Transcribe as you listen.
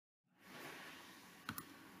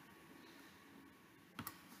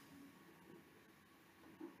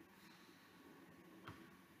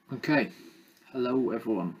Okay, hello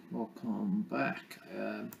everyone, welcome back.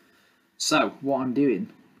 So what I'm doing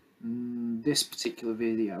in this particular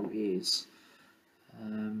video is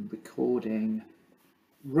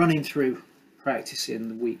running through practicing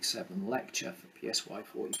the week 7 lecture for PSY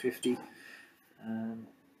 4050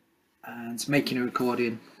 and making a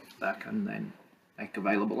recording that I can then make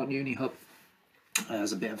available on UniHub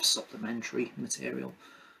as a bit of supplementary material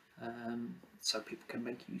so people can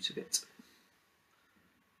make use of it.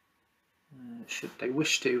 Should they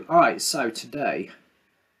wish to. Alright, so today,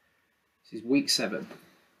 this is week 7,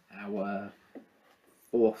 our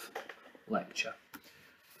 4th lecture.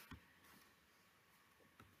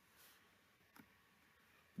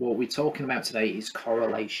 What we're talking about today is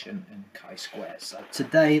correlation and chi-square. So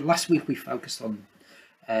today, last week we focused on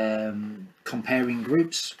comparing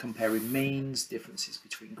groups, comparing means, differences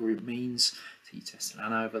between group means, t-test and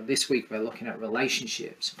ANOVA. This week we're looking at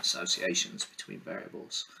relationships and associations between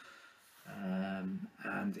variables.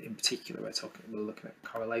 And in particular we're looking at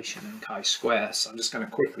correlation and chi-square. So I'm just going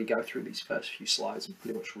to quickly go through these first few slides and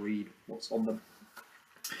pretty much read what's on them.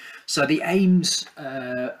 So the aims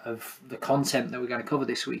of the content that we're going to cover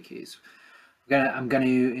this week is I'm going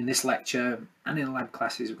to, in this lecture and in lab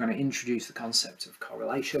classes, we're going to introduce the concept of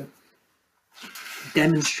correlation,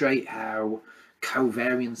 demonstrate how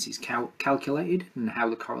covariance is calculated and how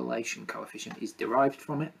the correlation coefficient is derived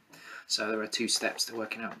from it. So there are 2 steps to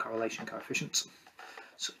working out correlation coefficients,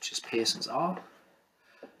 such as Pearson's R.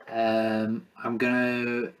 I'm going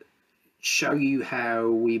to show you how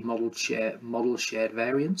we model shared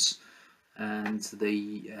variance and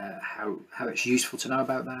the how it's useful to know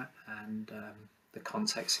about that, and the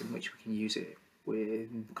context in which we can use it with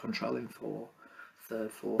controlling for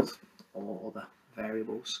third, fourth, or other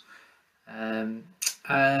variables.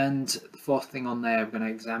 And the 4th thing on there, we're going to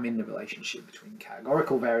examine the relationship between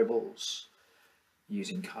categorical variables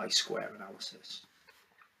using chi-square analysis.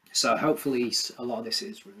 So hopefully a lot of this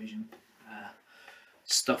is revision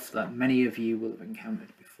stuff that many of you will have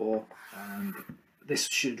encountered before, and this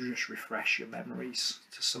should just refresh your memories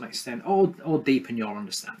to some extent, or deepen your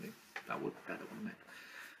understanding. That would be better,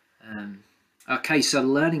 wouldn't it? Okay, so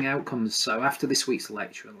learning outcomes. So after this week's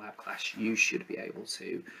lecture and lab class, you should be able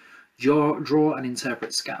to draw and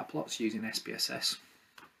interpret scatter plots using SPSS,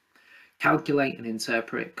 calculate and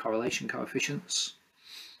interpret correlation coefficients,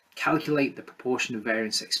 calculate the proportion of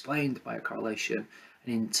variance explained by a correlation,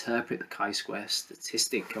 and interpret the chi-square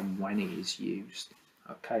statistic and when it is used.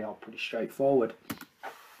 Okay, all pretty straightforward.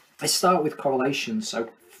 Let's start with correlation. So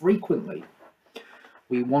frequently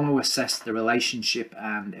we want to assess the relationship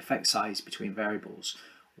and effect size between variables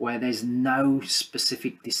where there's no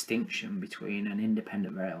specific distinction between an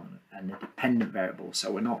independent variable and a dependent variable.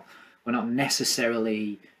 So we're not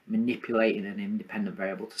necessarily manipulating an independent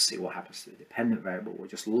variable to see what happens to the dependent variable. We're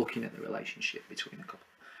just looking at the relationship between a couple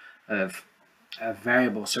of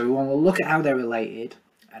variables. So we want to look at how they're related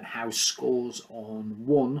and how scores on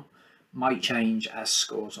one might change as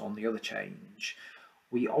scores on the other change.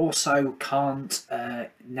 We also can't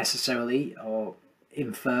necessarily or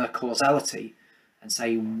infer causality and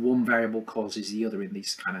say one variable causes the other in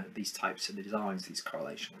these types of designs, these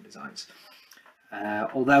correlational designs.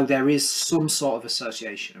 Although there is some sort of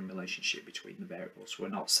association and relationship between the variables, we're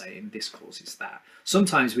not saying this causes that.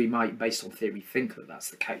 Sometimes we might, based on theory, think that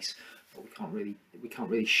that's the case, but we can't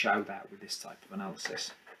really show that with this type of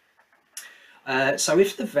analysis. So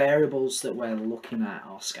if the variables that we're looking at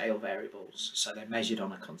are scale variables, so they're measured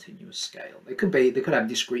on a continuous scale, they could have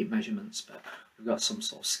discrete measurements, but we've got some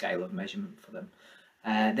sort of scale of measurement for them.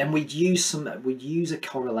 Then we'd use a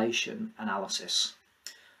correlation analysis.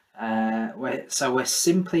 So we're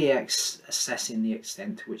simply assessing the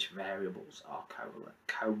extent to which variables are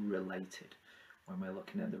correlated when we're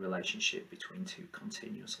looking at the relationship between 2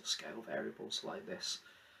 continuous or scale variables like this.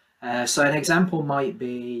 So an example might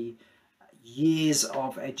be years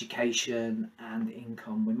of education and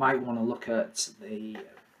income. We might want to look at the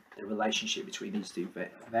relationship between these 2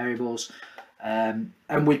 variables. And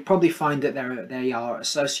we'd probably find that they are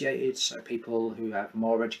associated. So people who have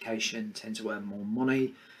more education tend to earn more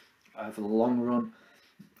money over the long run,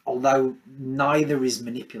 although neither is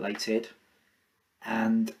manipulated,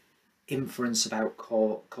 and inference about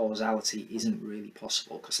causality isn't really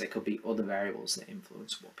possible because there could be other variables that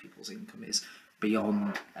influence what people's income is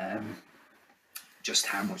beyond just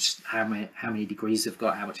how many degrees they've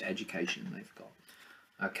got, how much education they've got.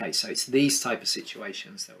 Okay, so it's these type of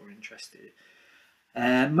situations that we're interested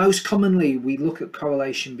in. Most commonly, we look at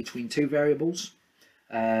correlation between 2 variables,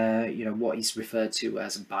 what is referred to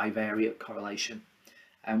as a bivariate correlation,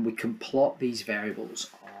 and we can plot these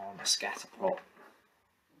variables on a scatter plot.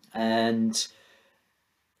 And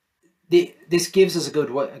this gives us a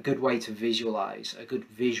good way to visualize, a good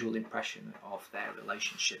visual impression of their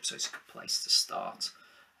relationship. So it's a good place to start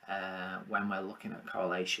when we're looking at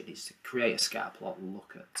correlation, is to create a scatter plot,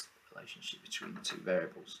 look at the relationship between the two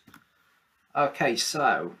variables. Okay,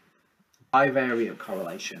 so bivariate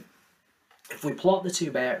correlation. If we plot the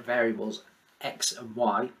two variables x and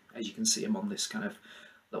y, as you can see them on this kind of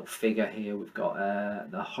little figure here, we've got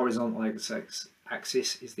the horizontal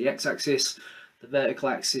axis is the x-axis, the vertical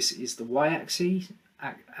axis is the y-axis,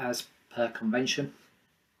 as per convention.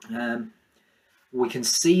 We can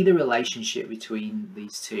see the relationship between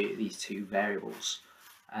these two variables,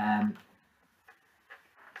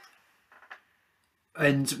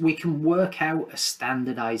 and we can work out a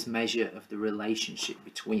standardized measure of the relationship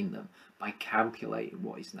between them by calculating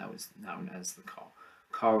what is known as the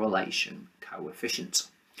correlation coefficient.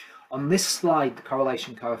 On this slide, the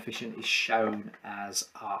correlation coefficient is shown as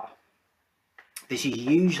R. This is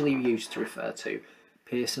usually used to refer to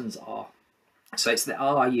Pearson's R. So it's the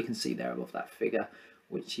R you can see there above that figure,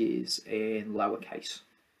 which is in lowercase.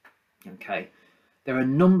 Okay, there are a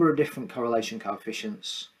number of different correlation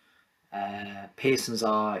coefficients. Pearson's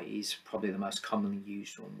R is probably the most commonly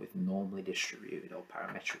used one, with normally distributed or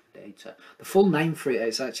parametric data. The full name for it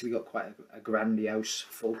has actually got quite a grandiose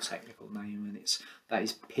full technical name, and that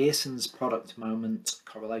is Pearson's product moment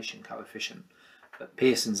correlation coefficient. But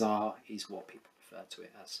Pearson's R is what people refer to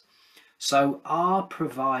it as. So R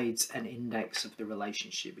provides an index of the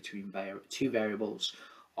relationship between two variables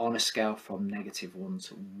on a scale from -1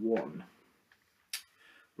 to 1.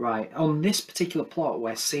 Right, on this particular plot,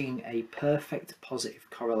 we're seeing a perfect positive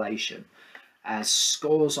correlation as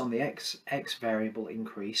scores on the x variable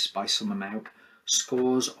increase by some amount.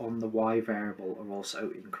 Scores on the y variable are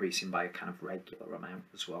also increasing by a kind of regular amount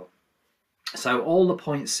as well. So all the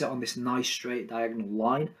points sit on this nice straight diagonal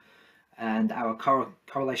line, and our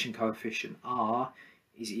correlation coefficient R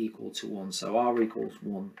is equal to 1. So R equals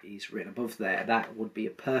 1 is written above there. That would be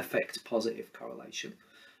a perfect positive correlation.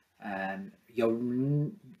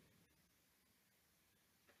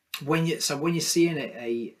 When you're seeing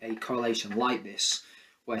a correlation like this,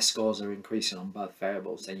 where scores are increasing on both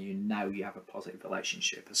variables, then you know you have a positive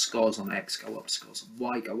relationship. As scores on X go up, scores on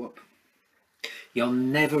Y go up. You're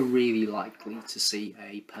never really likely to see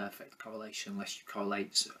a perfect correlation unless you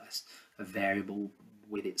correlate a variable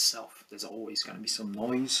with itself. There's always going to be some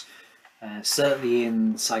noise. Certainly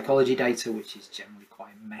in psychology data, which is generally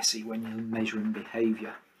quite messy when you're measuring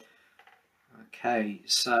behaviour. Okay,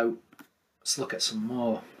 so let's look at some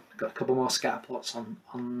more. I've got a couple more scatter plots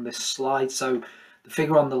on this slide. So the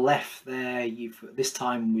figure on the left there, this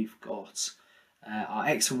time we've got our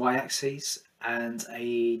x and y axes and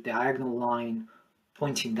a diagonal line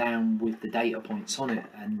pointing down with the data points on it,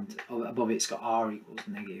 and above it's got r equals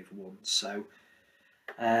 -1. So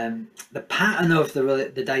the pattern of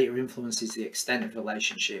the data influences the extent of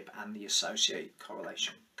relationship and the associated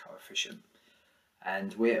correlation coefficient.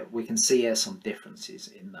 And we can see here some differences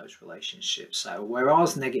in those relationships. So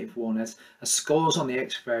whereas -1, as scores on the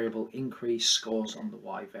x variable increase, scores on the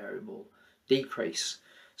y variable decrease.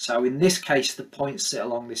 So in this case, the points sit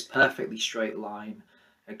along this perfectly straight line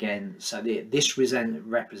again. So this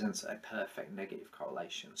represents a perfect negative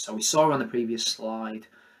correlation. So we saw on the previous slide,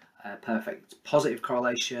 perfect positive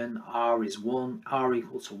correlation. R is 1, R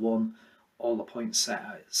equal to 1. All the points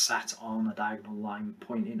sat on a diagonal line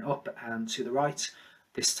pointing up and to the right.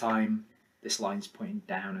 This time, this line's pointing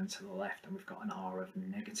down and to the left, and we've got an R of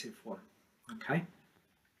 -1. Okay.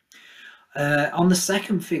 On the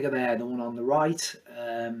second figure there, the one on the right,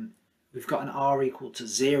 we've got an R equal to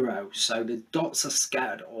 0. So the dots are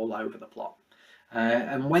scattered all over the plot.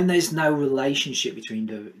 And when there's no relationship between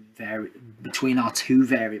our two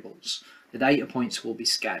variables, the data points will be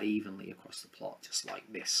scattered evenly across the plot, just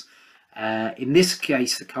like this. In this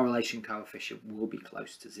case, the correlation coefficient will be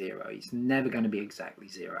close to 0. It's never going to be exactly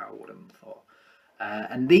 0, I wouldn't have thought.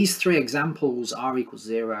 And these three examples, R equals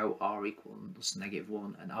 0, R equals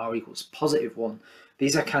 -1, and R equals +1,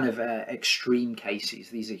 these are kind of extreme cases.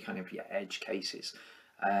 These are kind of your edge cases.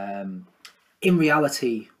 In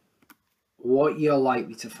reality, what you're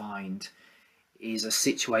likely to find is a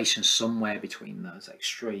situation somewhere between those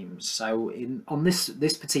extremes. So on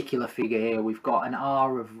this particular figure here, we've got an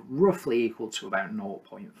R of roughly equal to about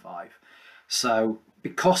 0.5. So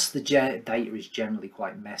because the data is generally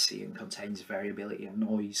quite messy and contains variability and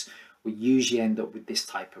noise, we usually end up with this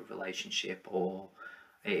type of relationship, or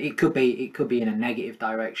it could be in a negative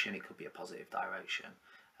direction, it could be a positive direction.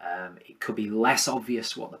 It could be less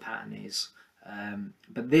obvious what the pattern is.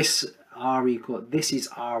 But this is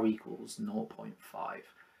R equals 0.5.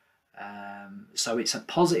 So it's a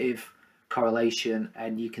positive correlation,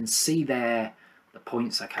 and you can see there the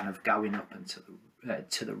points are kind of going up and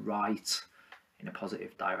to the right in a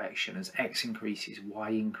positive direction as x increases, y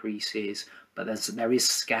increases, but there is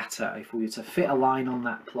scatter. If we were to fit a line on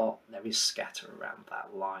that plot, there is scatter around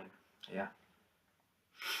that line. Yeah.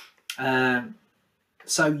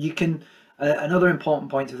 So you can another important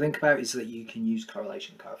point to think about is that you can use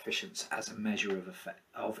correlation coefficients as a measure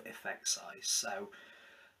of effect size.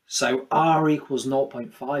 So R equals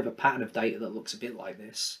 0.5, a pattern of data that looks a bit like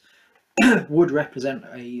this, would represent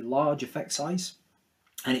a large effect size,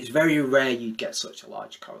 and it's very rare you'd get such a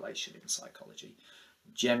large correlation in psychology.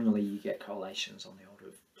 Generally you get correlations on the order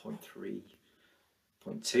of 0.3,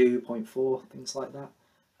 0.2, 0.4, things like that.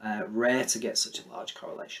 Rare to get such a large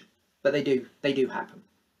correlation, but they do happen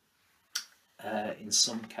in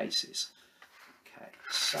some cases. Okay,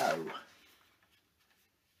 so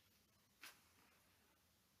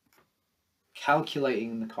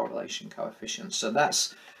calculating the correlation coefficient. So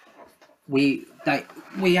that's we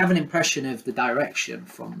have an impression of the direction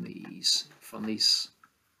from these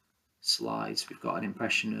slides. We've got an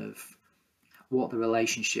impression of what the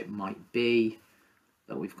relationship might be,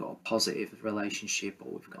 that we've got a positive relationship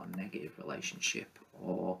or we've got a negative relationship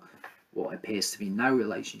or what appears to be no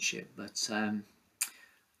relationship. But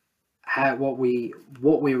what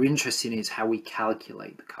we're interested in is how we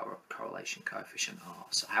calculate the correlation coefficient R,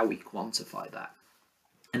 so how we quantify that.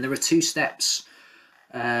 And there are two steps.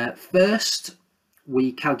 First,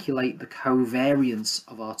 we calculate the covariance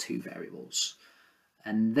of our two variables,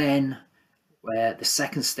 and then the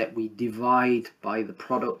second step, we divide by the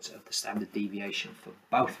product of the standard deviation for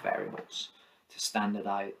both variables to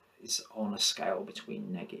standardize on a scale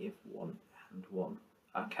between -1 and 1.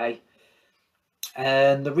 Okay.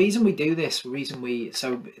 And the reason we do this, the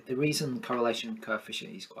reason correlation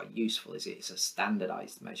coefficient is quite useful is it's a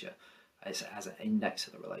standardized measure as an index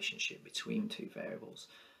of the relationship between two variables.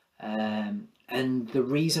 And the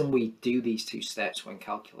reason we do these two steps when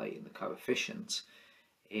calculating the coefficient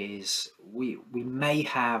is we may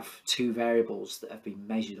have two variables that have been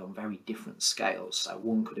measured on very different scales. So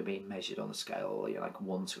one could have been measured on a scale like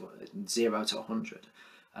 0 to 100,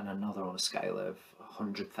 and another on a scale of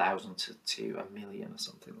 100,000 to 1,000,000 or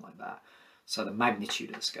something like that. So the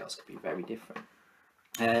magnitude of the scales could be very different.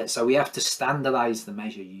 So we have to standardize the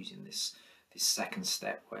measure using this second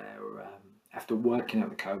step, where after working out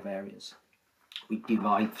the covariance, we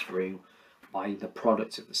divide through by the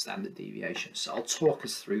product of the standard deviation. So I'll talk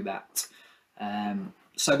us through that.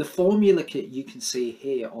 So the formula you can see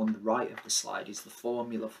here on the right of the slide is the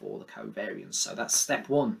formula for the covariance. So that's step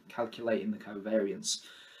one, calculating the covariance.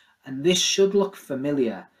 And this should look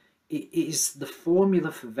familiar. It is the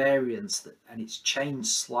formula for variance, and it's changed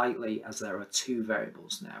slightly as there are two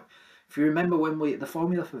variables now. If you remember, when the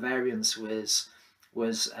formula for variance was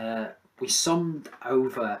we summed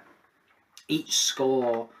over each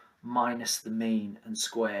score minus the mean and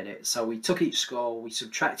squared it. So we took each score, we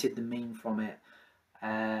subtracted the mean from it,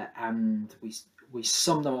 and we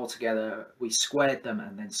summed them all together, we squared them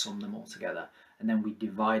and then summed them all together, and then we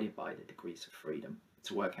divided by the degrees of freedom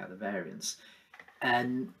to work out the variance.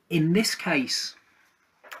 And in this case,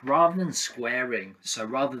 rather than squaring, so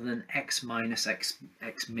rather than x minus x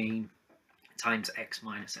mean times x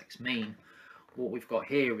minus x mean, what we've got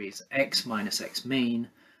here is x minus x mean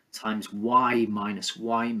times y minus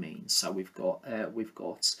y mean. So we've got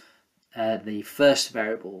the first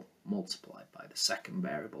variable multiplied by the second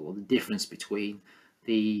variable, or the difference between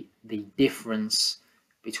the difference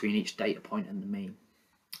between each data point and the mean,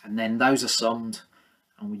 and then those are summed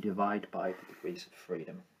and we divide by the degrees of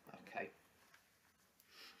freedom. Okay,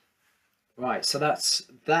 right, so that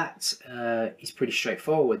is pretty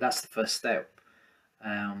straightforward. That's the first step.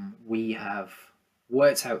 We have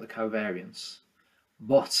worked out the covariance,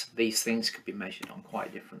 but these things could be measured on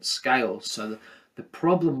quite different scales. So the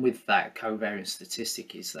problem with that covariance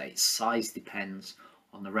statistic is that its size depends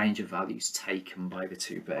on the range of values taken by the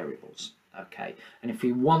two variables. Okay, and if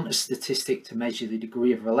we want a statistic to measure the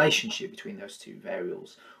degree of relationship between those two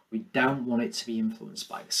variables, we don't want it to be influenced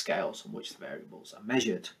by the scales on which the variables are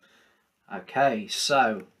measured. Okay,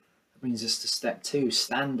 so that brings us to step two,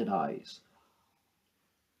 standardize.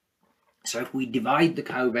 So if we divide the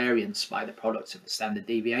covariance by the product of the standard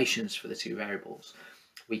deviations for the two variables,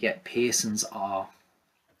 we get Pearson's R,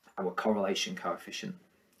 our correlation coefficient.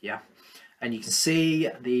 Yeah, and you can see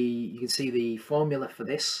the formula for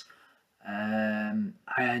this,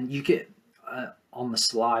 and you get on the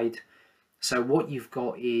slide. So what you've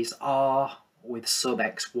got is R with sub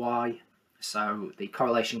xy. So the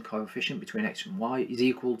correlation coefficient between x and y is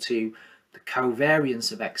equal to the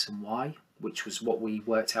covariance of x and y, which was what we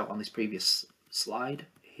worked out on this previous slide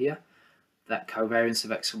here, that covariance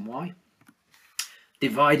of x and y,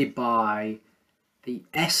 divided by the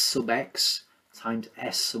s sub x times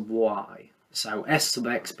s sub y. So s sub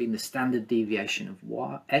x being the standard deviation of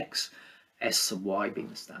x, s sub y being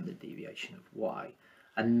the standard deviation of y.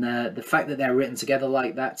 And the fact that they're written together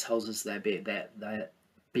like that tells us they're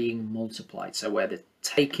being multiplied. So where they're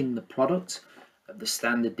taking the product of the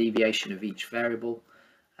standard deviation of each variable,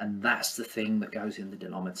 and that's the thing that goes in the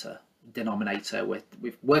denominator. We're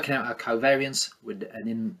working out our covariance,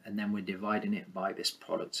 and then we're dividing it by this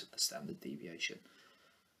product of the standard deviation.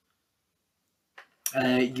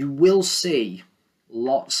 You will see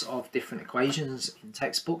lots of different equations in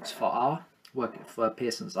textbooks for R, working for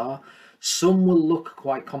Pearson's R. Some will look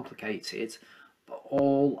quite complicated, but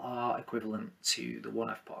all are equivalent to the one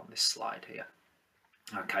I've put on this slide here.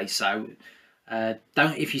 Okay, so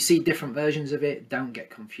if you see different versions of it, don't get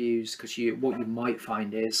confused, because what you might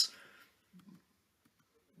find is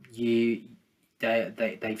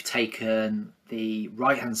they've taken the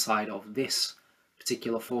right hand side of this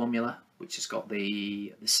particular formula, which has got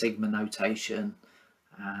the sigma notation,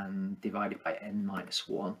 and divided by n minus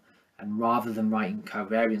 1, and rather than writing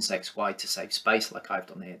covariance xy to save space like I've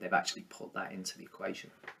done here, they've actually put that into the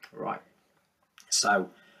equation. Right, so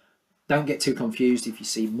don't get too confused if you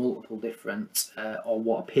see multiple different or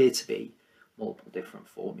what appear to be multiple different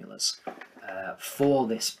formulas for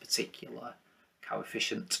this particular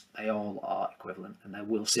coefficient. They all are equivalent, and they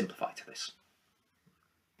will simplify to this.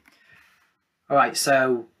 All right,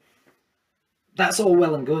 so that's all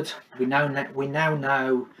well and good. We now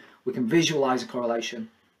know we can visualize a correlation,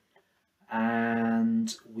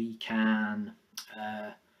 and we can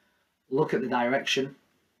look at the direction,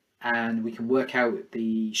 and we can work out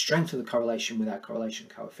the strength of the correlation with our correlation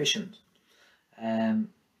coefficient.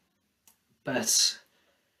 But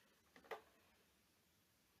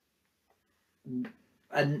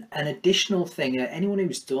an additional thing, anyone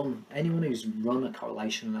who's run a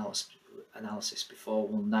correlation analysis before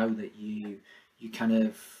will know that you kind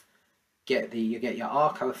of get your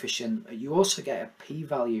R coefficient. You also get a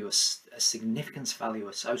p-value, a significance value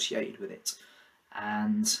associated with it,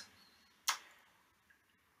 and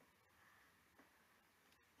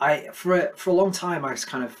for a long time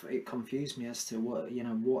it confused me as to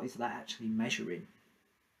what is that actually measuring.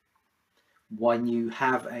 When you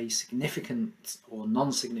have a significant or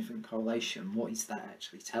non-significant correlation, what is that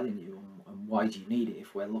actually telling you, and why do you need it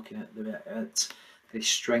if we're looking at the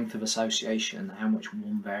strength of association, how much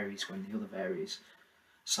one varies when the other varies?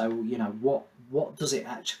 So what does it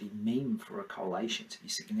actually mean for a correlation to be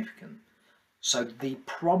significant? So the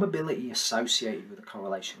probability associated with a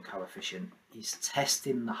correlation coefficient is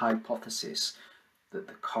testing the hypothesis that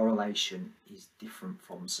the correlation is different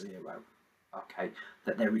from zero. Okay,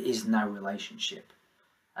 that there is no relationship,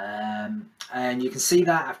 and you can see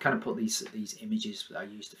that I've kind of put these images that I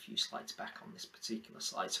used a few slides back on this particular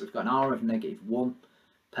slide. So we've got an R of -1,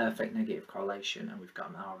 perfect negative correlation, and we've got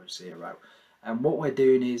an R of 0. And what we're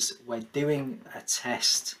doing is we're doing a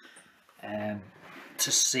test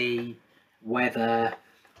to see whether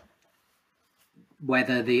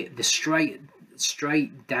the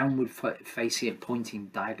straight downward facing pointing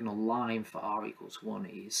diagonal line for R equals 1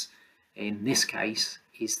 is, in this case,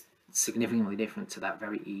 is significantly different to that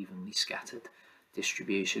very evenly scattered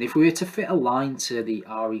distribution. If we were to fit a line to the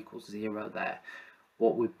R equals 0 there,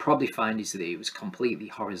 what we'd probably find is that it was completely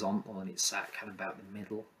horizontal, and it sat kind of about the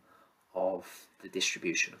middle of the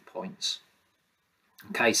distribution of points.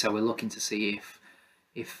 Okay, so we're looking to see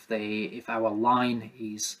if our line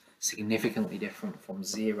is significantly different from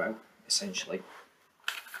 0, essentially.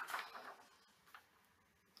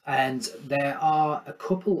 And there are a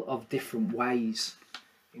couple of different ways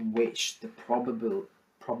in which the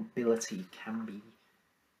probability can be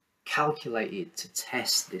calculated to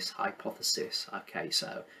test this hypothesis. Okay,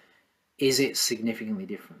 so is it significantly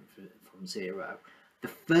different from 0? The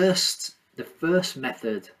first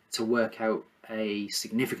method to work out a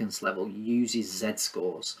significance level uses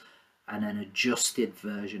z-scores and an adjusted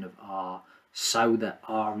version of R, so that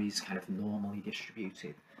R is kind of normally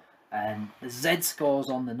distributed. And the z-scores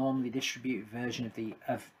on the normally distributed version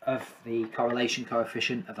of the correlation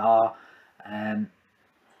coefficient of R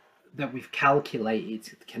that we've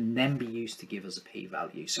calculated can then be used to give us a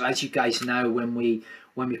p-value. So as you guys know, when we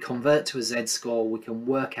convert to a z-score, we can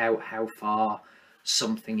work out how far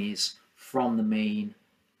something is from the mean,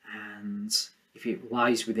 and if it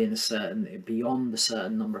lies within beyond a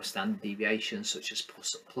certain number of standard deviations, such as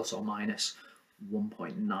plus or minus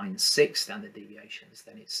 1.96 standard deviations,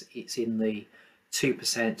 then it's in the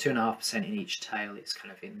 2%, 2.5% in each tail. It's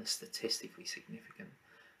kind of in the statistically significant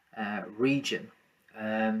region.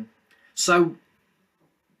 So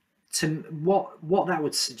what that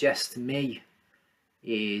would suggest to me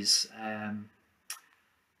is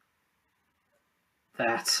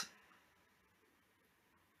that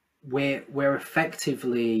we're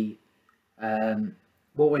effectively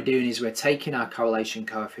what we're doing is we're taking our correlation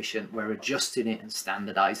coefficient, we're adjusting it and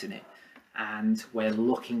standardizing it, and we're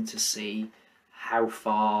looking to see how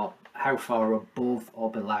far above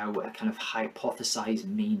or below a kind of hypothesized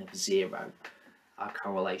mean of 0 our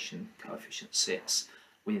correlation coefficient sits,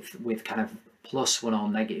 with kind of +1 or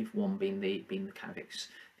 -1 being the kind of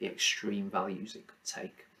the extreme values it could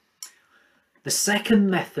take. The second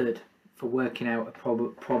method for working out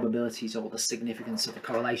probabilities or the significance of the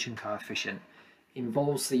correlation coefficient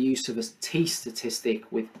involves the use of a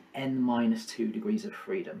t-statistic with n-2 degrees of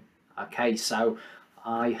freedom. Okay, so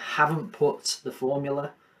I haven't put the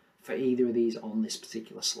formula for either of these on this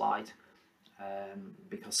particular slide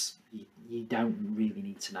because you don't really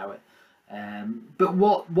need to know it. But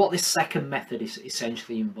what this second method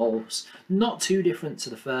essentially involves, not too different to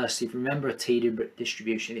the first. If you remember a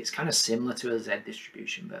t-distribution, it's kind of similar to a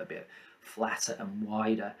z-distribution, but a bit flatter and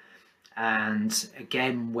wider. And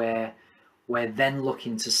again, we're then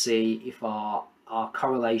looking to see if our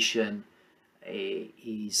correlation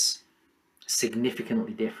is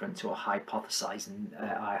significantly different to a hypothesized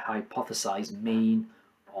mean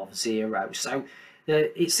of 0. So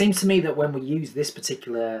it seems to me that when we use this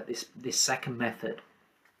second method,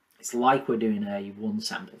 it's like we're doing a one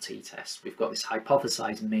sample t-test. We've got this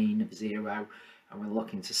hypothesized mean of 0, and we're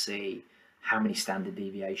looking to see how many standard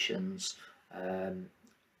deviations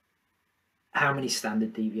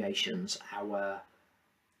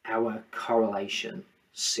our correlation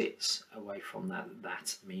sits away from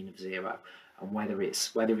that mean of 0, and whether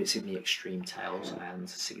it's in the extreme tails and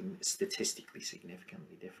statistically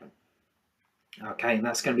significantly different. Okay, and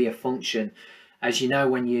that's going to be a function, as you know,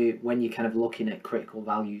 when you're kind of looking at critical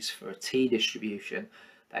values for a t-distribution,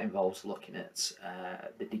 that involves looking at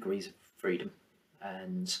the degrees of freedom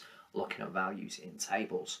and looking at values in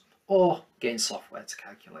tables, or getting software to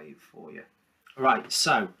calculate it for you. Right,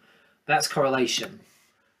 so that's correlation.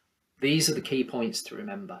 These are the key points to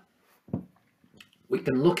remember. We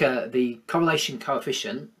can look at the correlation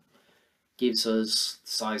coefficient, gives us the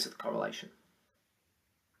size of the correlation.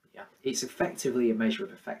 Yeah, it's effectively a measure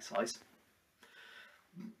of effect size.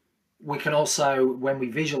 We can also, when we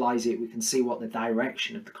visualize it, we can see what the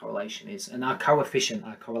direction of the correlation is, and our correlation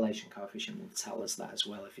coefficient will tell us that as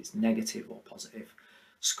well, if it's negative or positive.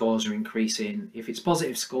 Scores are increasing. If it's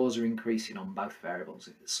positive, scores are increasing on both variables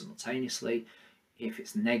simultaneously. If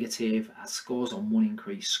it's negative, as scores on one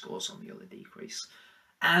increase, scores on the other decrease.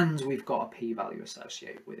 And we've got a p-value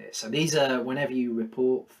associated with it. So these are, whenever you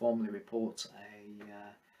formally report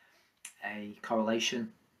a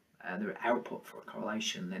correlation, the output for a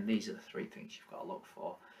correlation, then these are the three things you've got to look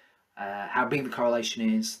for. How big the correlation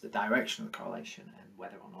is, the direction of the correlation, and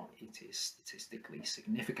whether or not it is statistically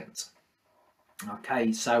significant.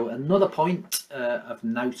 Okay, so another point of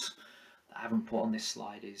note that I haven't put on this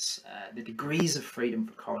slide is the degrees of freedom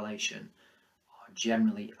for correlation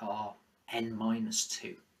generally are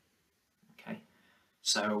n-2. Okay,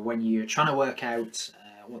 so when you're trying to work out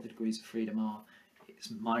what the degrees of freedom are, it's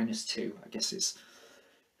 -2. I guess it's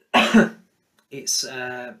it's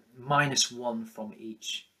 -1 from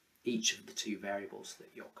each of the two variables that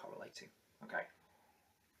you're correlating. Okay.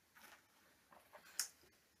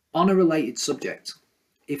 On a related subject,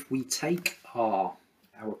 if we take our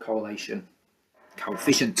correlation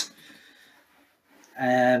coefficient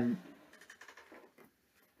and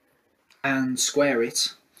square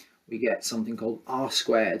it, we get something called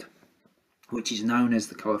r², which is known as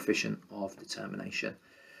the coefficient of determination.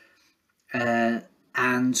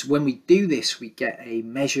 And when we do this, we get a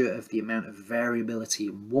measure of the amount of variability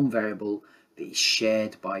in one variable that is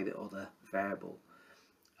shared by the other variable.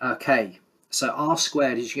 Okay, so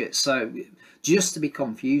r² is, so just to be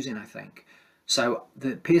confusing, I think, so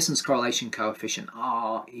the Pearson's correlation coefficient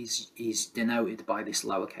r is denoted by this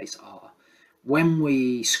lowercase r. When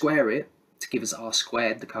we square it to give us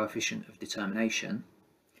r², the coefficient of determination,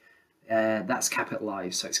 that's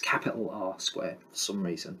capitalized, so it's capital R² for some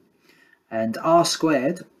reason. And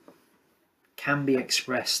r² can be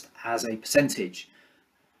expressed as a percentage.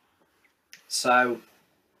 So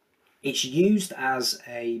it's used as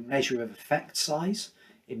a measure of effect size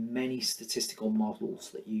in many statistical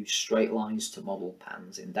models that use straight lines to model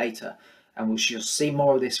patterns in data. And we'll just see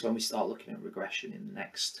more of this when we start looking at regression in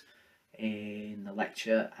the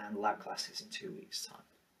lecture and lab classes in 2 weeks' time.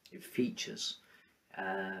 It features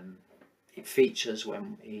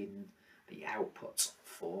when in the output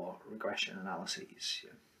for regression analyses.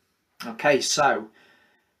 Okay, so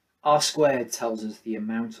R squared tells us the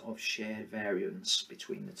amount of shared variance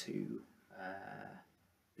between the two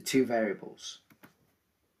variables.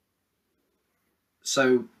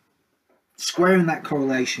 So squaring that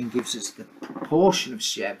correlation gives us the proportion of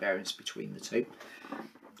shared variance between the two.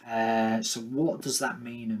 So what does that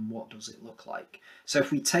mean and what does it look like? So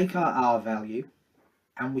if we take our R value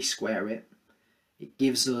and we square it, it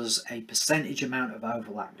gives us a percentage amount of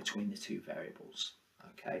overlap between the two variables.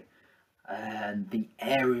 Okay, and the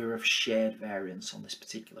area of shared variance on this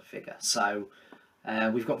particular figure. So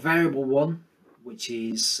we've got variable 1, which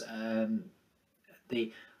is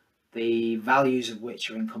the values of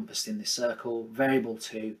which are encompassed in this circle, variable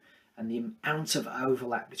 2, and the amount of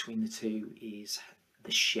overlap between the two is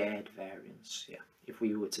the shared variance, yeah, if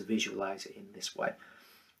we were to visualize it in this way.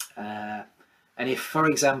 And if, for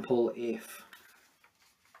example, if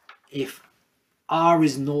R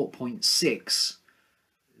is 0.6,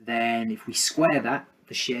 then if we square that,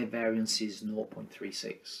 the shared variance is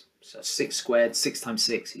 0.36. So 6 squared, 6 times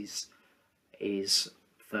 6 is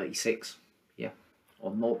 36, yeah,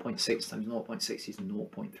 or 0.6 times 0.6 is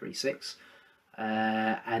 0.36.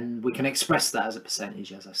 And we can express that as a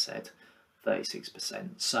percentage, as I said,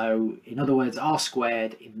 36%. So in other words, R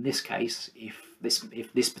squared in this case, if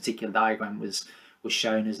this particular diagram was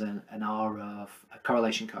shown as an R of a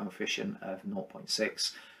correlation coefficient of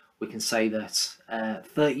 0.6, we can say that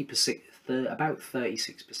 30%, about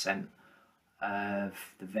 36% of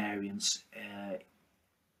the variance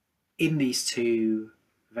in these two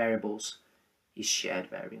variables is shared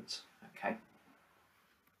variance. Okay.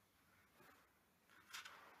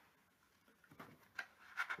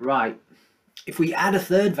 Right. If we add a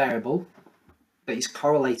third variable that is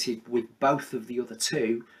correlated with both of the other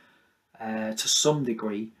two to some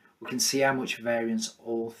degree, we can see how much variance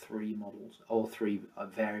all three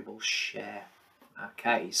variables share.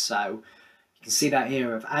 Okay, so you can see that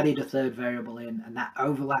here I've added a third variable in, and that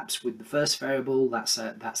overlaps with the first variable. That's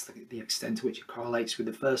the extent to which it correlates with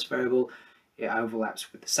the first variable. It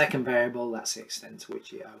overlaps with the second variable. That's the extent to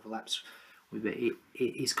which it overlaps with it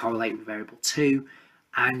is correlated with variable 2.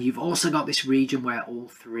 And you've also got this region where all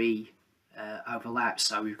three overlap.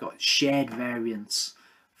 So we've got shared variance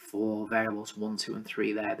for variables 1, 2, and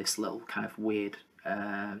 3 there. This little kind of weird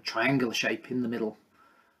triangular shape in the middle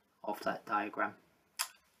of that diagram.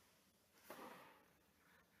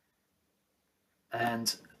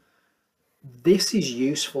 And this is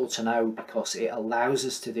useful to know because it allows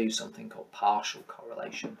us to do something called partial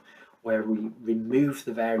correlation, where we remove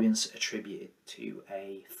the variance attributed to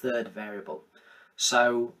a third variable.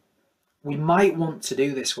 So we might want to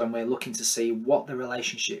do this when we're looking to see what the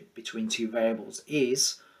relationship between two variables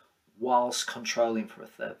is whilst controlling for a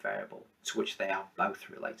third variable to which they are both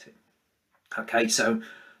related. Okay, so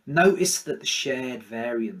notice that the shared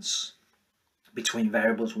variance between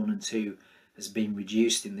variables 1 and 2 has been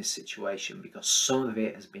reduced in this situation because some of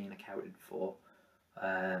it has been accounted for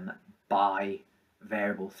by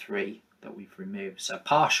variable 3 that we've removed. So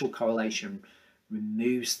partial correlation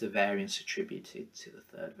removes the variance attributed to the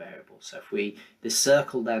third variable. So if the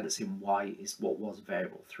circle there that's in white is what was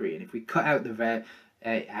variable 3, and if we cut out the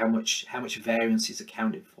how much variance is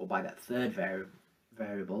accounted for by that third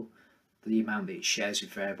variable, the amount that it shares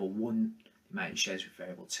with variable 1, the amount it shares with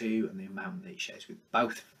variable 2, and the amount that it shares with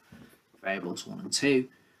both variables 1 and 2,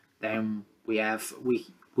 then we have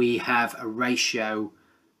a ratio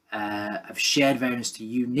of shared variance to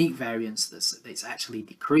unique variance that's actually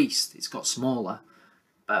decreased. It's got smaller,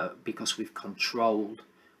 but because we've kind of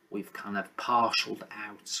partialed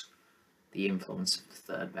out the influence of the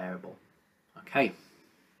third variable. Okay,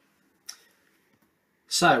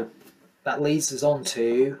 so that leads us on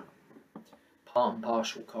to part and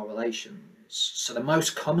partial correlations. So the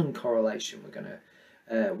most common correlation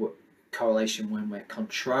correlation when we're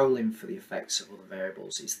controlling for the effects of other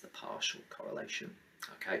variables is the partial correlation.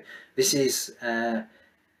 Okay, this is the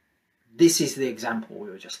example we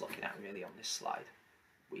were just looking at really on this slide.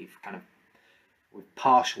 We've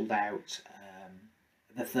partialed out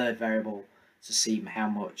the third variable to see how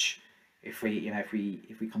much, if we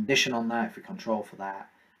condition on that, if we control for that,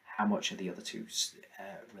 how much are the other two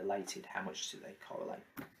related, how much do they correlate.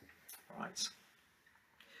 All right.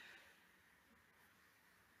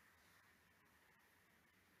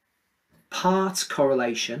 Part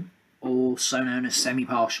correlation, also known as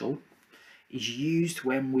semi-partial, is used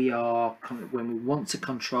when we want to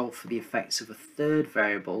control for the effects of a third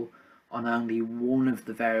variable on only one of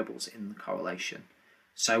the variables in the correlation.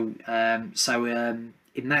 So, in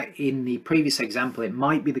the previous example, it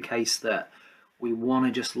might be the case that we want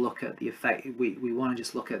to just look at the effect. We want to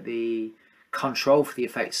just look at the control for the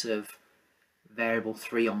effects of variable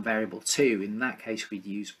 3 on variable 2, in that case we'd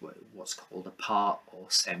use what's called a part or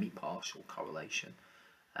semi-partial correlation.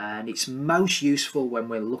 And it's most useful when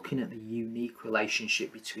we're looking at the unique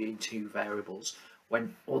relationship between two variables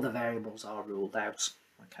when other variables are ruled out.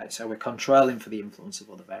 Okay, so we're controlling for the influence of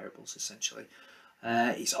other variables essentially.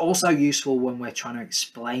 It's also useful when we're trying to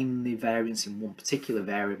explain the variance in one particular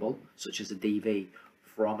variable, such as a dV,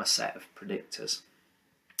 from a set of predictors.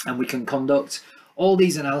 And we can conduct all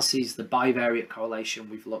these analyses, the bivariate correlation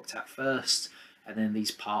we've looked at first, and then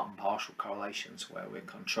these part and partial correlations where we're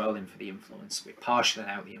controlling for the influence, we're partialing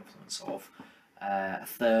out the influence of a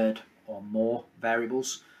third or more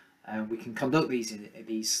variables. We can conduct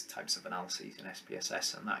these types of analyses in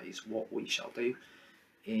SPSS, and that is what we shall do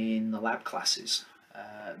in the lab classes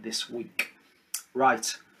this week. Right,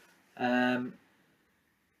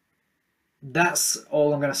 that's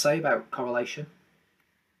all I'm going to say about correlation.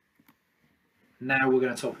 Now we're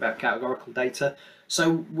going to talk about categorical data.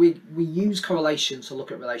 So we use correlation to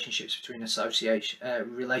look at relationships between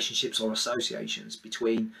relationships or associations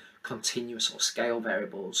between continuous or scale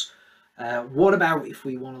variables. What about if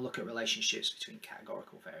we want to look at relationships between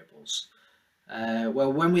categorical variables? Well,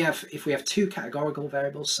 if we have two categorical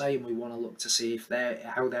variables, say, and we want to look to see if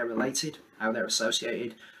how they're related, how they're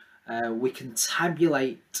associated, we can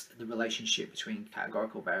tabulate the relationship between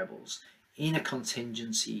categorical variables in a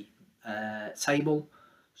contingency table,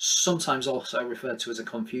 sometimes also referred to as a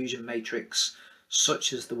confusion matrix,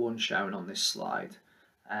 such as the one shown on this slide.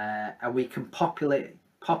 And we can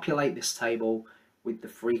populate this table with the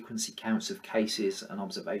frequency counts of cases and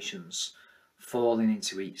observations falling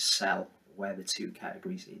into each cell where the two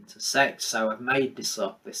categories intersect. So I've made this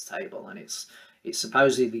table, and it's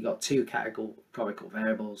supposedly got two categorical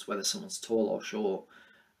variables, whether someone's tall or short,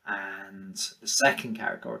 and the second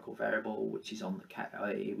categorical variable, which is on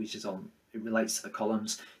it relates to the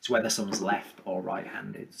columns, is whether someone's left or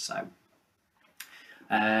right-handed. So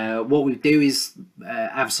what we do is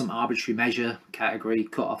have some arbitrary measure, category,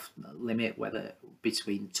 cut-off limit, whether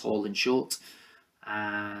between tall and short,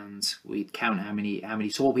 and we'd count how many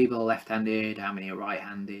tall people are left-handed, how many are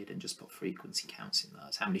right-handed, and just put frequency counts in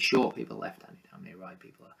those. How many short people are left-handed, how many right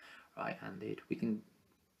people are right-handed. We can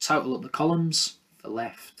total up the columns for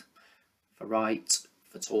left, for right,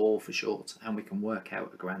 for tall, for short, and we can work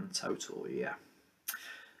out a grand total.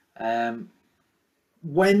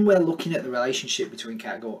 When we're looking at the relationship between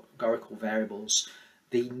categorical variables,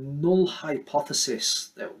 the null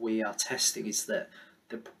hypothesis that we are testing is that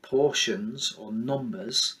the proportions or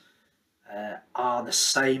numbers are the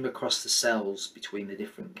same across the cells between the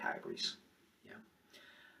different categories.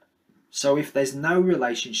 So if there's no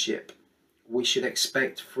relationship, we should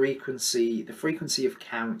expect the frequency of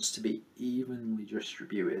counts to be evenly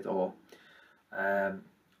distributed, or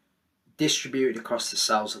distributed across the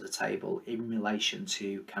cells of the table in relation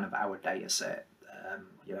to kind of our data set.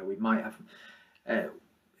 We might have,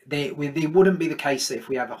 they wouldn't be the case that if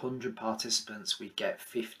we have 100 participants, we'd get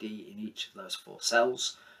 50 in each of those four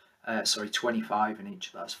cells, 25 in each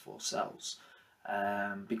of those four cells,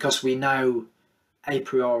 because we know, a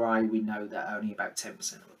priori, we know that only about 10%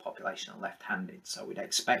 of the population are left-handed, so we'd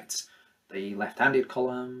expect the left-handed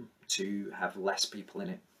column to have less people in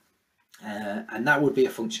it, and that would be a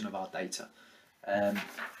function of our data.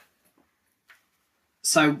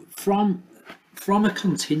 So from a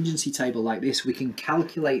contingency table like this, we can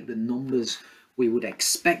calculate the numbers we would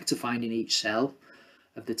expect to find in each cell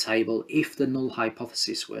of the table if the null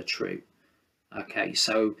hypothesis were true. Okay,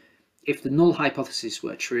 so if the null hypothesis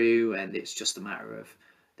were true, and it's just a matter of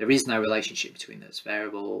there is no relationship between those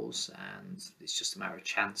variables, and it's just a matter of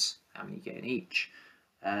chance how many you get in each,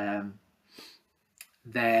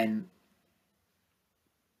 then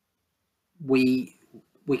we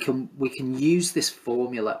can use this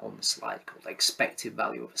formula on the slide called expected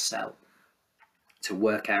value of a cell to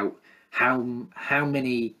work out how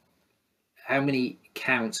many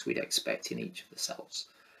counts we'd expect in each of the cells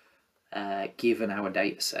given our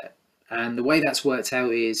data set. And the way that's worked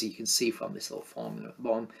out is, you can see from this little formula at the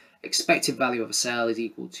bottom, expected value of a cell is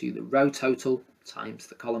equal to the row total times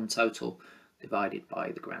the column total divided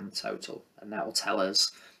by the grand total, and that will tell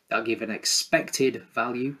us, that'll give an expected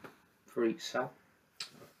value for each cell.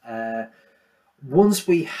 Once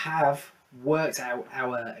we have worked out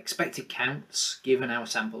our expected counts given our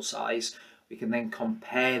sample size, we can then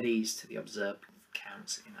compare these to the observed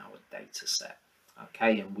counts in our data set.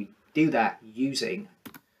 Okay, and we do that using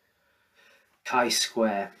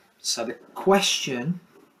chi-square. So the question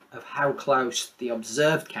of how close the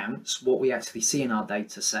observed counts, what we actually see in our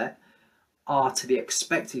data set, are to the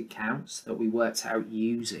expected counts that we worked out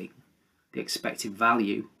using the expected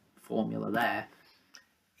value formula there,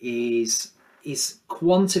 is is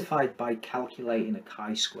quantified by calculating a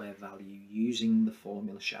chi-square value using the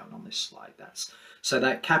formula shown on this slide. So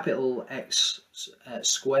that capital X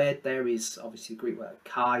squared there is obviously the Greek word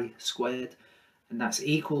chi squared, and that's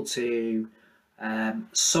equal to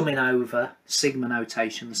summing over sigma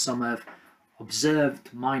notation, the sum of observed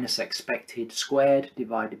minus expected squared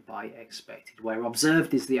divided by expected, where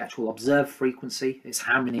observed is the actual observed frequency. It's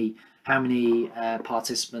how many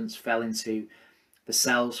participants fell into the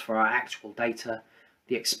cells for our actual data.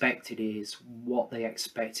 The expected is what they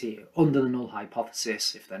expected under the null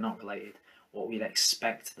hypothesis, if they're not related, what we'd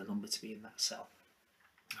expect the number to be in that cell.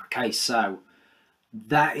 Okay, so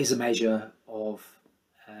that is a measure of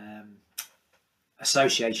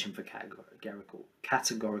association for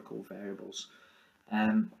categorical variables.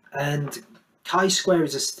 And chi-square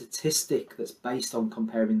is a statistic that's based on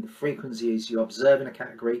comparing the frequencies you observe in a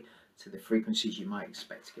category to the frequencies you might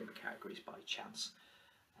expect to get in categories by chance.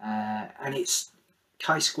 And it's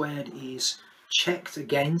chi-squared is checked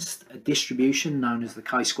against a distribution known as the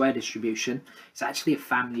chi-square distribution. It's actually a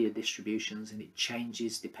family of distributions, and it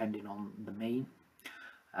changes depending on the mean.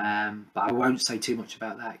 But I won't say too much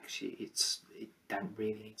about that because you don't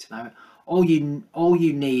really need to know it. All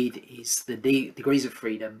you need is the degrees of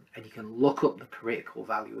freedom, and you can look up the critical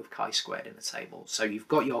value of chi-squared in the table. So you've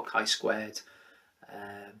got your chi-squared,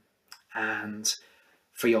 and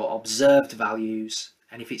for your observed values,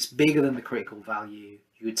 and if it's bigger than the critical value,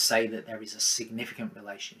 you would say that there is a significant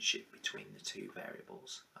relationship between the two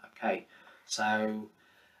variables. Okay, so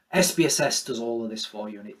SPSS does all of this for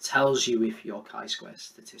you, and it tells you if your chi-square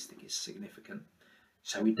statistic is significant.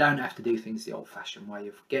 So we don't have to do things the old-fashioned way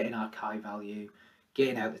of getting our chi value,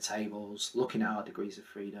 getting out the tables, looking at our degrees of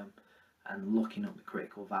freedom, and looking up the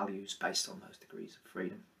critical values based on those degrees of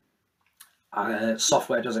freedom.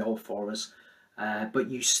 Software does it all for us, but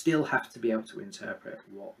you still have to be able to interpret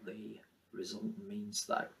what the result means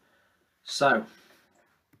though. So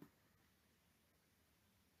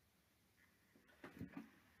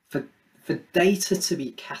for data to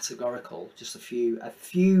be categorical, just a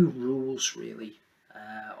few rules really,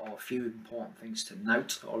 or a few important things to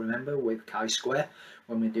note or remember with chi-square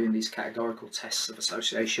when we're doing these categorical tests of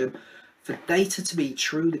association. For data to be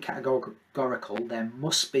truly categorical, there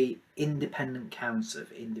must be independent counts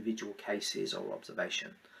of individual cases or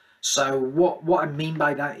observation. So what I mean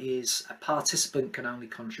by that is a participant can only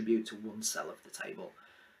contribute to one cell of the table.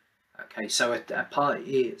 Okay, so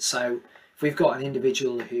so if we've got an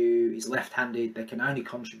individual who is left-handed, they can only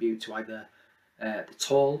contribute to either the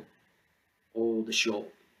tall or the short.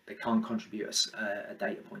 They can't contribute a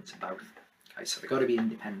data point to both. Okay, so they've got to be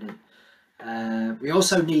independent. We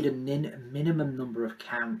also need a minimum number of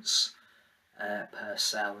counts per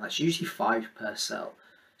cell, and that's usually 5 per cell.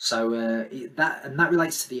 So that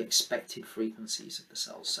relates to the expected frequencies of the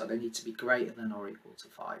cells. So they need to be greater than or equal to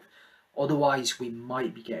 5. Otherwise, we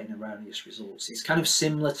might be getting erroneous results. It's kind of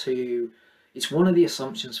similar to, it's one of the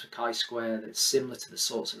assumptions for chi-square that's similar to the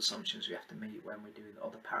sorts of assumptions we have to meet when we're doing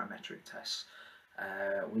other parametric tests.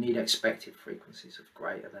 We need expected frequencies of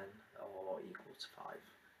greater than or equal to 5,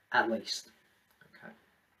 at least. Okay.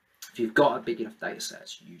 If you've got a big enough data set,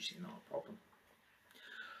 it's usually not a problem.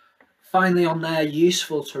 Finally on there,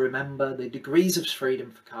 useful to remember, the degrees of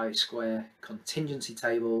freedom for chi-square contingency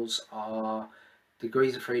tables are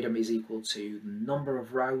degrees of freedom is equal to the number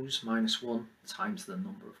of rows minus 1 times the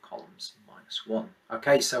number of columns minus 1.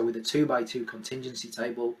 Okay, so with a 2x2 contingency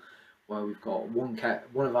table where we've got one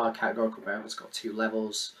of our categorical variables got 2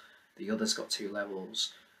 levels, the other's got 2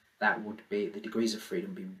 levels, that would be the degrees of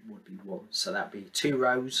freedom would be 1. So that'd be 2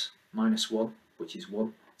 rows minus 1, which is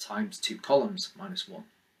 1, times 2 columns minus 1,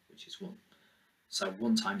 which is 1. So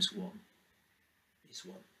 1 times 1 is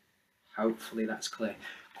 1. Hopefully that's clear.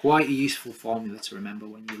 Quite a useful formula to remember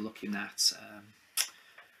when you're looking at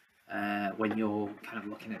when you're kind of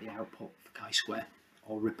looking at the output for chi-square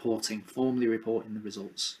or formally reporting the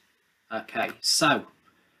results. Okay, so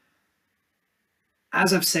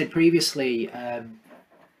as I've said previously,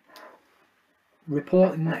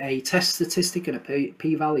 reporting a test statistic and a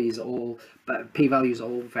p-value is all, but p-values are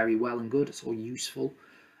all very well and good. It's all useful.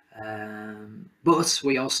 But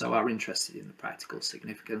we also are interested in the practical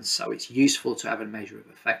significance, so it's useful to have a measure of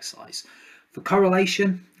effect size. For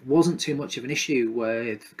correlation, wasn't too much of an issue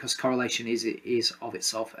because correlation is of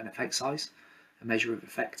itself an effect size, a measure of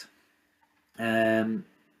effect.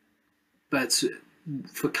 But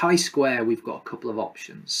for chi-square, we've got a couple of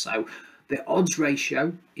options. So the odds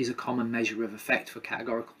ratio is a common measure of effect for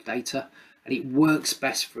categorical data, and it works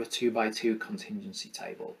best for a 2x2 contingency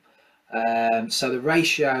table. So the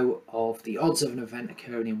ratio of the odds of an event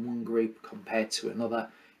occurring in one group compared to another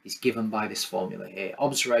is given by this formula here.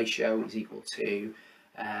 Odds ratio is equal to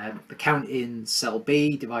the count in cell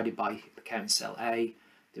B divided by the count in cell A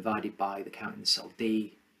divided by the count in cell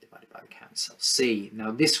D divided by the count in cell C.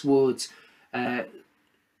 Now this would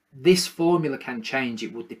this formula can change.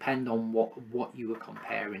 It would depend on what you were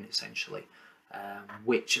comparing, essentially,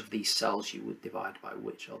 which of these cells you would divide by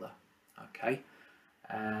which other. Okay,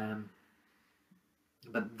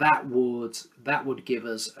 but that would give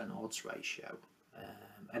us an odds ratio,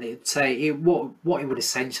 and it'd say what it would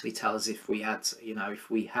essentially tell us if we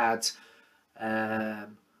had,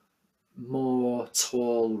 more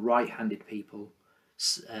tall right-handed people,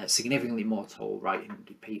 significantly more tall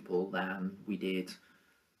right-handed people than we did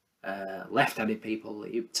left-handed people.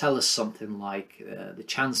 It would tell us something like the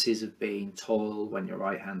chances of being tall when you're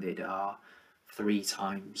right-handed are 3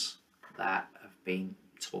 times that of being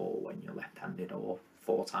tall when you're left-handed, or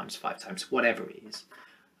 4 times, 5 times, whatever it is,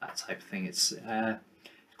 that type of thing. It's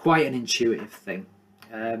quite an intuitive thing.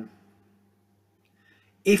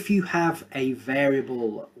 If you have a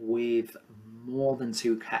variable with more than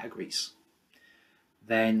 2 categories,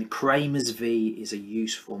 then Kramer's V is a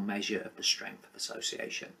useful measure of the strength of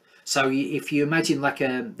association. So if you imagine like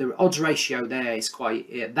the odds ratio there is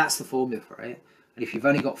quite, that's the formula for it. And if you've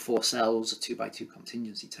only got 4 cells, a 2 by 2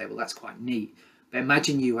 contingency table, that's quite neat. But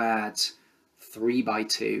imagine you had 3 by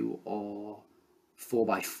 2 or 4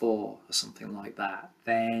 by 4 or something like that,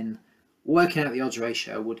 then working out the odds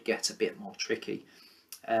ratio would get a bit more tricky.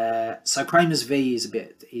 So Kramer's V is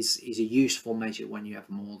a useful measure when you have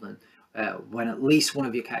more than when at least one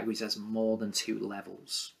of your categories has more than 2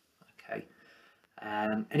 levels. Okay,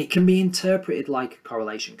 and it can be interpreted like a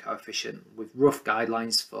correlation coefficient with rough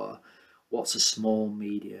guidelines for what's a small,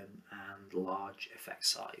 medium, and large effect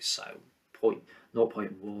size. So 0.1,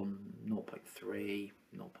 0.3, 0.5,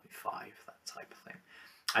 that type of thing.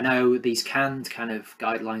 I know these canned kind of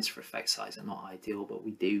guidelines for effect size are not ideal, but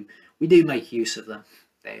we do make use of them.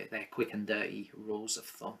 They're quick and dirty rules of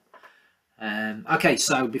thumb. Okay,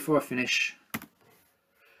 so before I finish,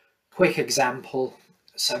 quick example.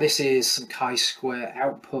 So this is some chi-square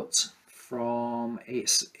output from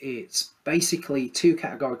it's basically 2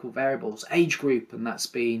 categorical variables, age group, and that's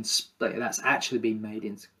been split. That's actually been made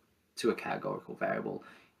into a categorical variable.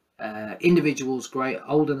 Individuals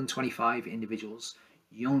older than 25, individuals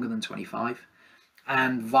younger than 25,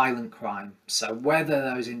 and violent crime. So whether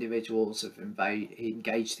those individuals have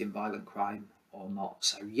engaged in violent crime or not.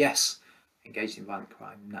 So yes, engaged in violent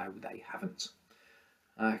crime. No, they haven't.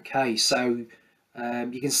 Okay, so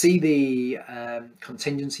you can see the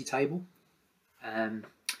contingency table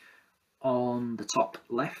on the top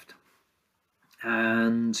left,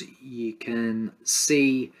 and you can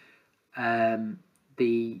see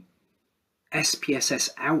the SPSS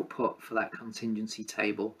output for that contingency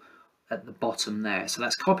table at the bottom there. So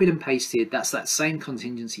that's copied and pasted. That's that same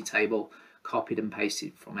contingency table copied and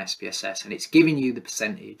pasted from SPSS, and it's giving you the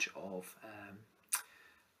percentage of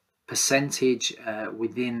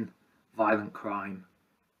within violent crime.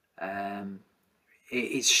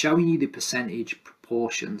 It's showing you the percentage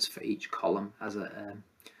proportions for each column as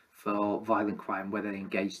for violent crime, whether they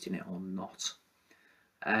engaged in it or not.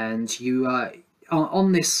 And you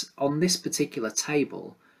on this particular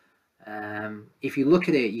table, if you look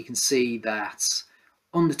at it, you can see that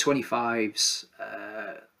under 25s,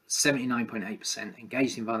 79.8%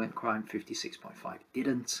 engaged in violent crime, 56.5%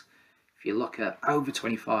 didn't. If you look at over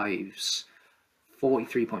 25s,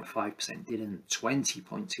 43.5% didn't,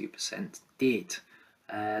 20.2% did.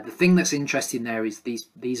 The thing that's interesting there is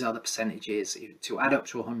these are the percentages. To add up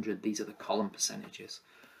to 100, these are the column percentages.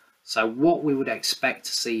 So what we would expect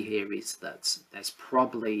to see here is that there's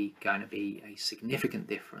probably going to be a significant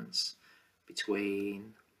difference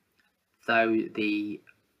between the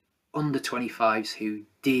under 25s who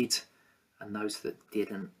did and those that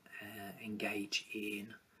didn't engage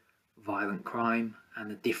in violent crime, and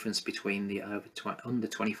the difference between the under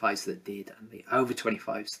 25s that did and the over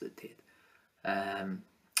 25s that did.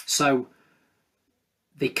 So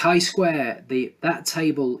the chi-square, that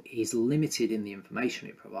table is limited in the information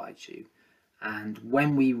it provides you, and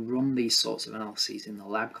when we run these sorts of analyses in the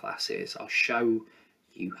lab classes, I'll show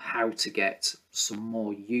you how to get some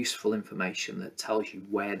more useful information that tells you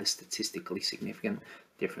where the statistically significant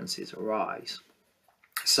differences arise.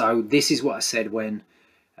 So this is what I said when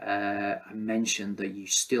I mentioned that you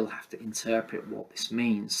still have to interpret what this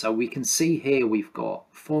means. So we can see here we've got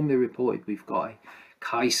formally reported, we've got a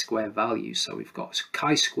chi-square value. So we've got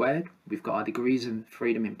chi-squared, we've got our degrees of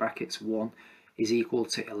freedom in brackets 1 is equal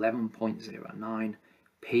to 11.09,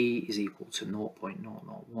 p is equal to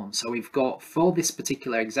 0.001. So we've got, for this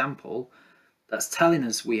particular example, That's telling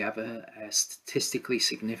us we have a statistically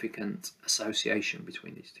significant association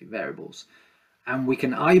between these two variables. And we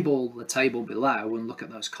can eyeball the table below and look at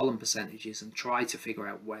those column percentages and try to figure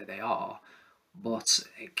out where they are. But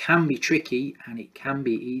it can be tricky and it can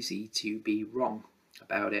be easy to be wrong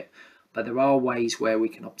about it. But there are ways where we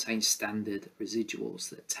can obtain standard residuals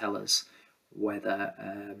that tell us whether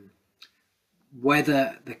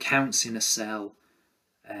the counts in a cell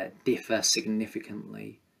differ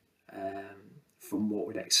significantly from what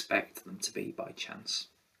we'd expect them to be by chance.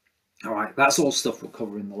 All right, that's all stuff we'll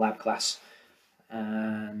cover in the lab class.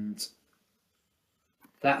 And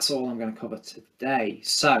that's all I'm going to cover today.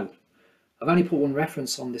 So I've only put one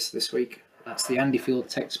reference on this week. That's the Andy Field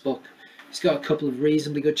textbook. It's got a couple of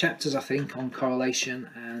reasonably good chapters, I think, on correlation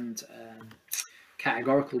and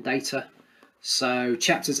categorical data. So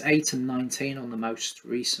chapters 8 and 19 on the most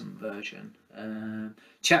recent version.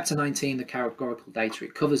 Chapter 19, the categorical data,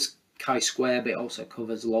 it covers chi-square, but it also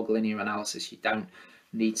covers log linear analysis. You don't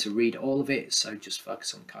need to read all of it, so just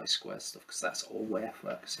focus on chi-square stuff because that's all we're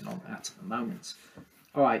focusing on at the moment.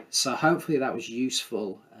 All right, so hopefully that was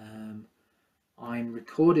useful. I'm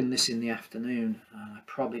recording this in the afternoon and I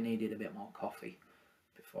probably needed a bit more coffee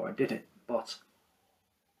before I did it, but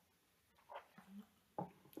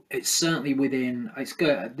it's certainly it's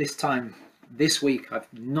good. This week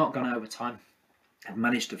I've not gone over time. I've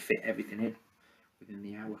managed to fit everything in within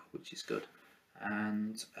the hour, which is good.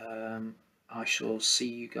 And I shall see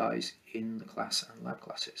you guys in the class and lab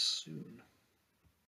classes soon.